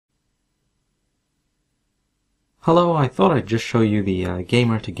Hello, I thought I'd just show you the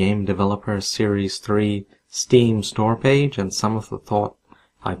Gamer to Game Developer Series 3 Steam store page and some of the thought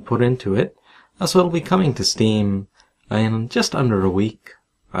I put into it. So it'll be coming to Steam in just under a week,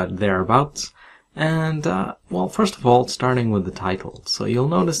 thereabouts. And, well, first of all, starting with the title. So you'll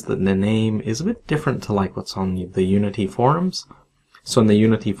notice that the name is a bit different to like what's on the Unity forums. So in the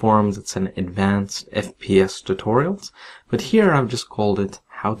Unity forums, it's an advanced FPS tutorials. But here I've just called it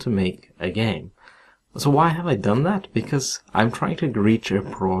How to Make a Game. So why have I done that? Because I'm trying to reach a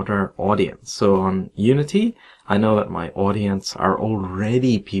broader audience. So on Unity, I know that my audience are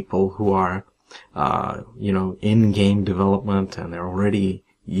already people who are, in game development, and they're already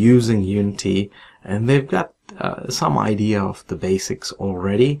using Unity, and they've got some idea of the basics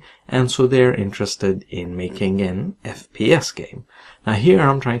already, and so they're interested in making an FPS game. Now here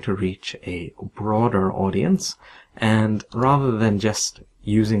I'm trying to reach a broader audience, and rather than just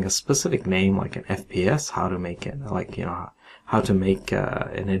using a specific name like an FPS, how to make it, how to make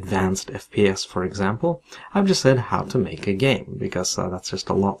an advanced FPS, for example, I've just said how to make a game, because that's just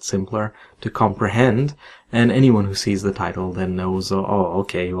a lot simpler to comprehend, and anyone who sees the title then knows, oh,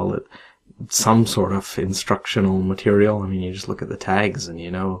 okay, well, it's some sort of instructional material. I mean, you just look at the tags and you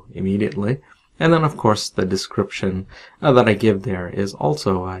know immediately. And then, of course, the description that I give there is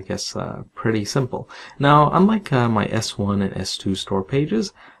also, I guess, pretty simple. Now, unlike my S1 and S2 store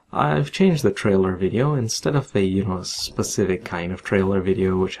pages, I've changed the trailer video. Instead of a, specific kind of trailer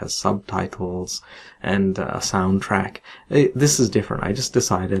video which has subtitles and a soundtrack, this is different. I just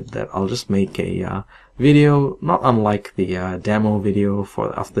decided that I'll just make a video, not unlike the demo video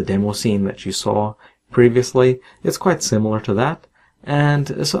of the demo scene that you saw previously. It's quite similar to that.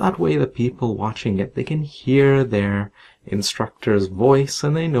 And so that way the people watching it, they can hear their instructor's voice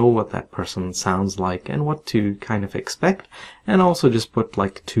and they know what that person sounds like and what to kind of expect. And also just put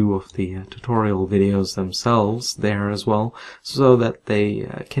like 2 of the tutorial videos themselves there as well, so that they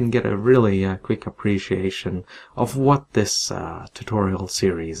can get a really quick appreciation of what this tutorial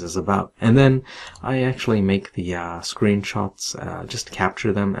series is about. And then I actually make the screenshots, just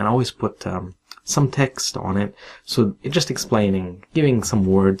capture them, and always put some text on it, so just explaining, giving some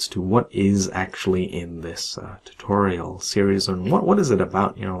words to what is actually in this tutorial series, and what is it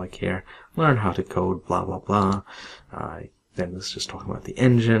about, like here, learn how to code, blah blah blah. Then it's just talking about the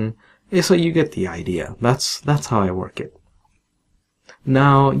engine. So you get the idea. That's how I work it.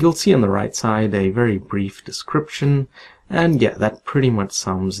 Now you'll see on the right side a very brief description, and yeah, that pretty much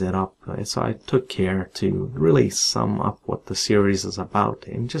sums it up. So I took care to really sum up what the series is about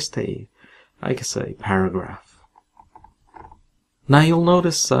in just a paragraph. Now you'll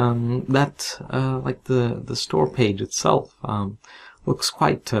notice that like the store page itself looks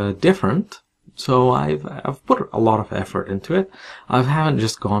quite different. So I've put a lot of effort into it. I haven't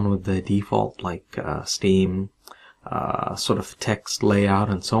just gone with the default like Steam sort of text layout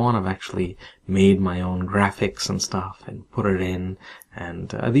and so on. I've actually made my own graphics and stuff and put it in, and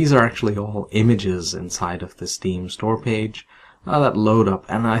these are actually all images inside of the Steam store page that load up,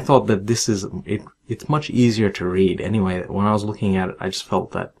 and I thought that this is it's much easier to read. Anyway, when I was looking at it, I just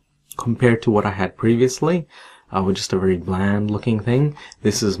felt that compared to what I had previously, with just a very bland looking thing,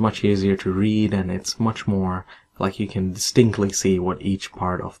 this is much easier to read, and it's much more like you can distinctly see what each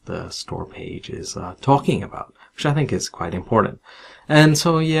part of the store page is talking about, which I think is quite important. And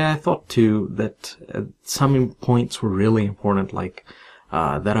so yeah, I thought too that some points were really important, like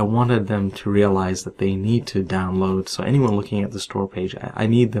that I wanted them to realize that they need to download. So anyone looking at the store page, I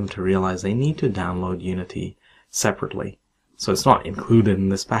need them to realize they need to download Unity separately. So it's not included in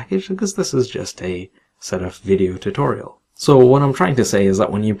this package because this is just a set of video tutorial. So what I'm trying to say is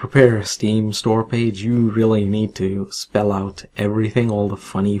that when you prepare a Steam store page, you really need to spell out everything, all the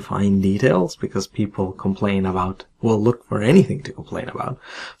funny fine details, because people complain about, well, look for anything to complain about.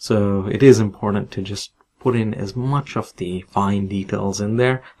 So it is important to just put in as much of the fine details in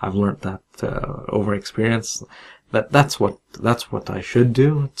there. I've learned that over experience, that's what I should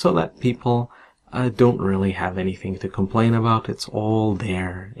do, so that people don't really have anything to complain about. It's all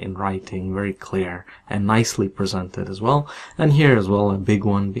there in writing, very clear and nicely presented as well. And here as well, a big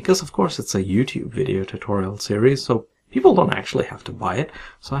one, because of course it's a YouTube video tutorial series, so people don't actually have to buy it.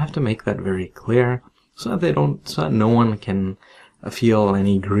 So I have to make that very clear, so that no one can feel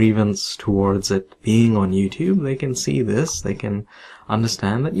any grievance towards it being on YouTube. They can see this, they can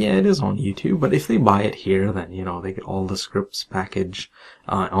understand that, yeah, it is on YouTube, but if they buy it here, then, you know, they get all the scripts package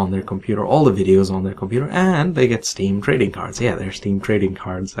on their computer, all the videos on their computer, and they get Steam trading cards. Yeah, they're Steam trading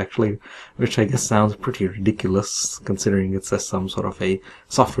cards, actually, which I guess sounds pretty ridiculous, considering it's some sort of a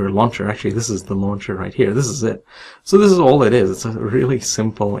software launcher. Actually, this is the launcher right here. This is it. So this is all it is. It's a really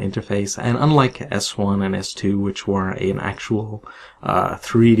simple interface, and unlike S1 and S2, which were an actual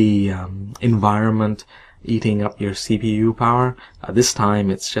 3D environment eating up your CPU power, this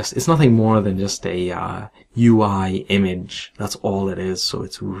time it's nothing more than just a UI image. That's all it is. So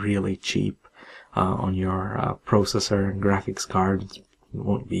it's really cheap on your processor and graphics card. You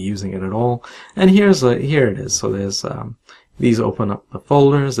won't be using it at all. And here it is. So there's these open up the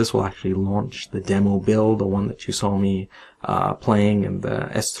folders. This will actually launch the demo build, the one that you saw me playing in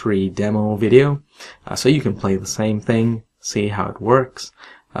the S3 demo video. So you can play the same thing, see how it works.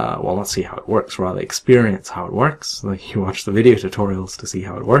 Well, not see how it works, rather experience how it works. Like, you watch the video tutorials to see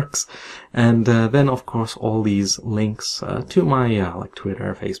how it works. And then, of course, all these links to my like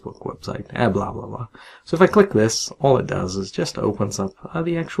Twitter, Facebook, website, blah, blah, blah. So if I click this, all it does is just opens up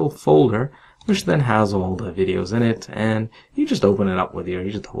the actual folder, which then has all the videos in it. And you just open it up with you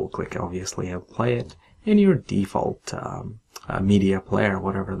just double click, obviously, and play it in your default media player,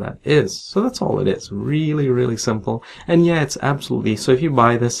 whatever that is. So that's all it is. Really, really simple. And yeah, it's absolutely, so if you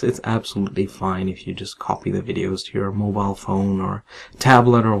buy this, it's absolutely fine if you just copy the videos to your mobile phone or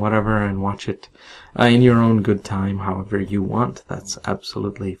tablet or whatever and watch it in your own good time, however you want. That's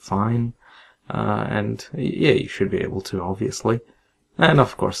absolutely fine. And yeah, you should be able to, obviously. And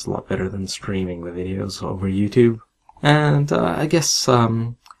of course, a lot better than streaming the videos over YouTube. And I guess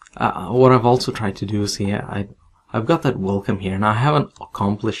what I've also tried to do is, yeah, I've got that welcome here. Now, I haven't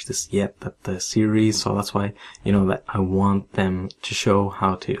accomplished this yet, the series, so that's why, you know, that I want them to show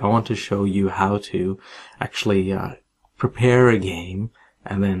how to, I want to show you how to actually prepare a game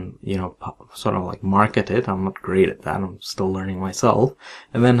and then, you know, sort of like market it. I'm not great at that. I'm still learning myself.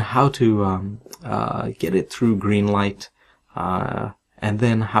 And then how to get it through Greenlight, and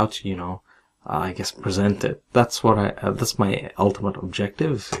then how to, you know, I guess present it. That's what that's my ultimate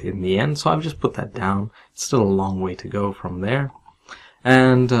objective in the end. So I've just put that down. It's still a long way to go from there.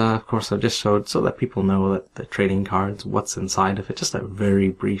 And of course, I just showed so that people know that the trading cards, what's inside of it, just a very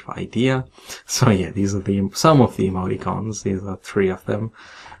brief idea. So yeah, these are some of the emoticons. These are 3 of them.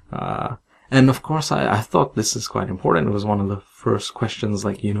 And of course, I thought this is quite important. It was one of the first questions,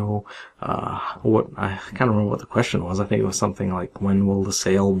 like, you know, what, I can't remember what the question was. I think it was something like, when will the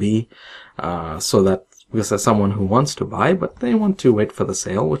sale be? So that, because there's someone who wants to buy, but they want to wait for the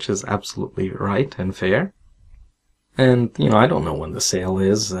sale, which is absolutely right and fair. And, you know, I don't know when the sale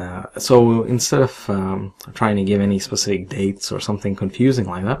is. So instead of trying to give any specific dates or something confusing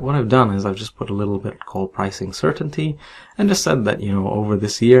like that, what I've done is I've just put a little bit called pricing certainty and just said that, you know, over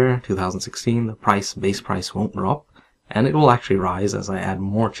this year, 2016, the base price won't drop, and it will actually rise as I add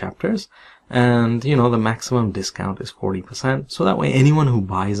more chapters. And, you know, the maximum discount is 40%. So that way anyone who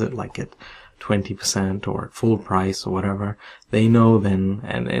buys it, like at 20% or at full price or whatever, they know then,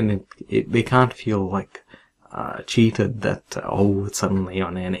 and they can't feel like cheated that, oh, it's suddenly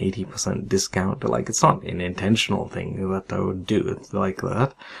on an 80% discount. Like, it's not an intentional thing that I would do. It's like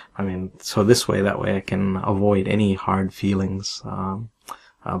that. I mean, so that way I can avoid any hard feelings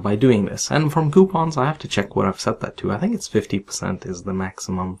by doing this. And from coupons, I have to check what I've set that to. I think it's 50% is the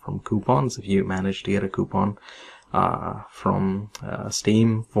maximum from coupons, if you manage to get a coupon from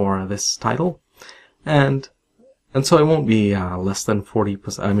Steam for this title. And so it won't be less than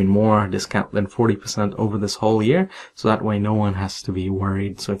 40%, I mean more discount than 40% over this whole year, so that way no one has to be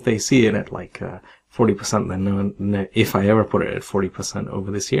worried. So if they see it at like 40%, then if I ever put it at 40%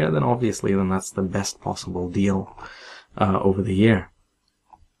 over this year, then obviously then that's the best possible deal over the year.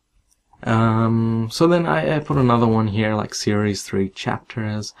 So then I put another one here, like Series 3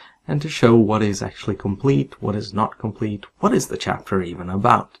 chapters, and to show what is actually complete, what is not complete, what is the chapter even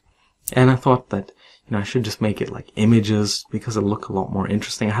about. And I thought that, you know, I should just make it like images because it'll look a lot more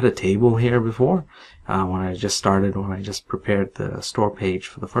interesting. I had a table here before when I just prepared the store page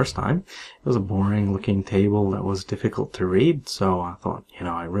for the first time. It was a boring looking table that was difficult to read, so I thought, you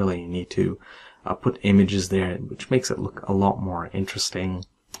know, I really need to put images there, which makes it look a lot more interesting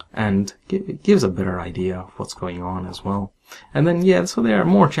and gives a better idea of what's going on as well. And then, yeah, so there are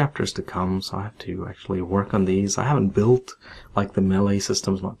more chapters to come, so I have to actually work on these. I haven't built, like, the melee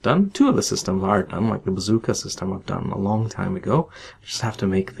system's not done. 2 of the systems are done, like the bazooka system I've done a long time ago. I just have to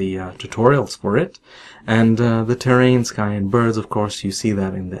make the tutorials for it. And the terrain, sky, and birds, of course, you see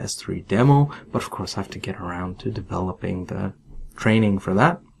that in the S3 demo, but of course I have to get around to developing the training for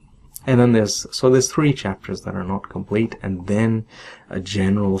that. And then there's 3 chapters that are not complete, and then a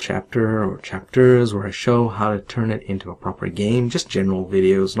general chapter or chapters where I show how to turn it into a proper game. Just general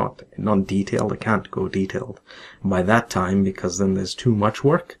videos, not detailed. I can't go detailed by that time because then there's too much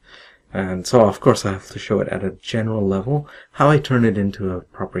work. And so of course I have to show it at a general level, how I turn it into a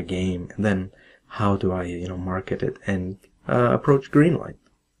proper game, and then how do I, market it and approach Greenlight.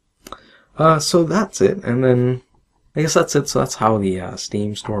 So that's it, and then I guess that's it. So that's how the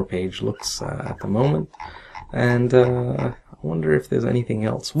Steam store page looks at the moment. And I wonder if there's anything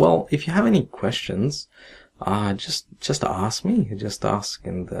else. Well, if you have any questions, just ask me. Just ask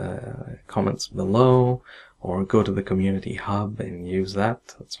in the comments below, or go to the community hub and use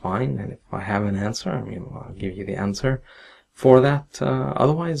that. That's fine. And if I have an answer, I'll give you the answer for that.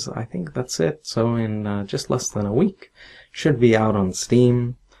 Otherwise, I think that's it. So in just less than a week, should be out on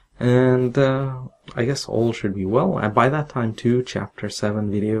Steam. And I guess all should be well. And by that time too, Chapter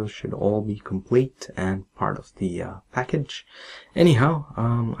 7 videos should all be complete and part of the package. Anyhow,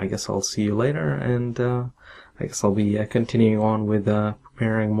 I guess I'll see you later, and I guess I'll be continuing on with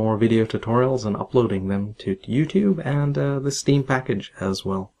preparing more video tutorials and uploading them to YouTube and the Steam package as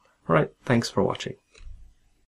well. Alright, thanks for watching.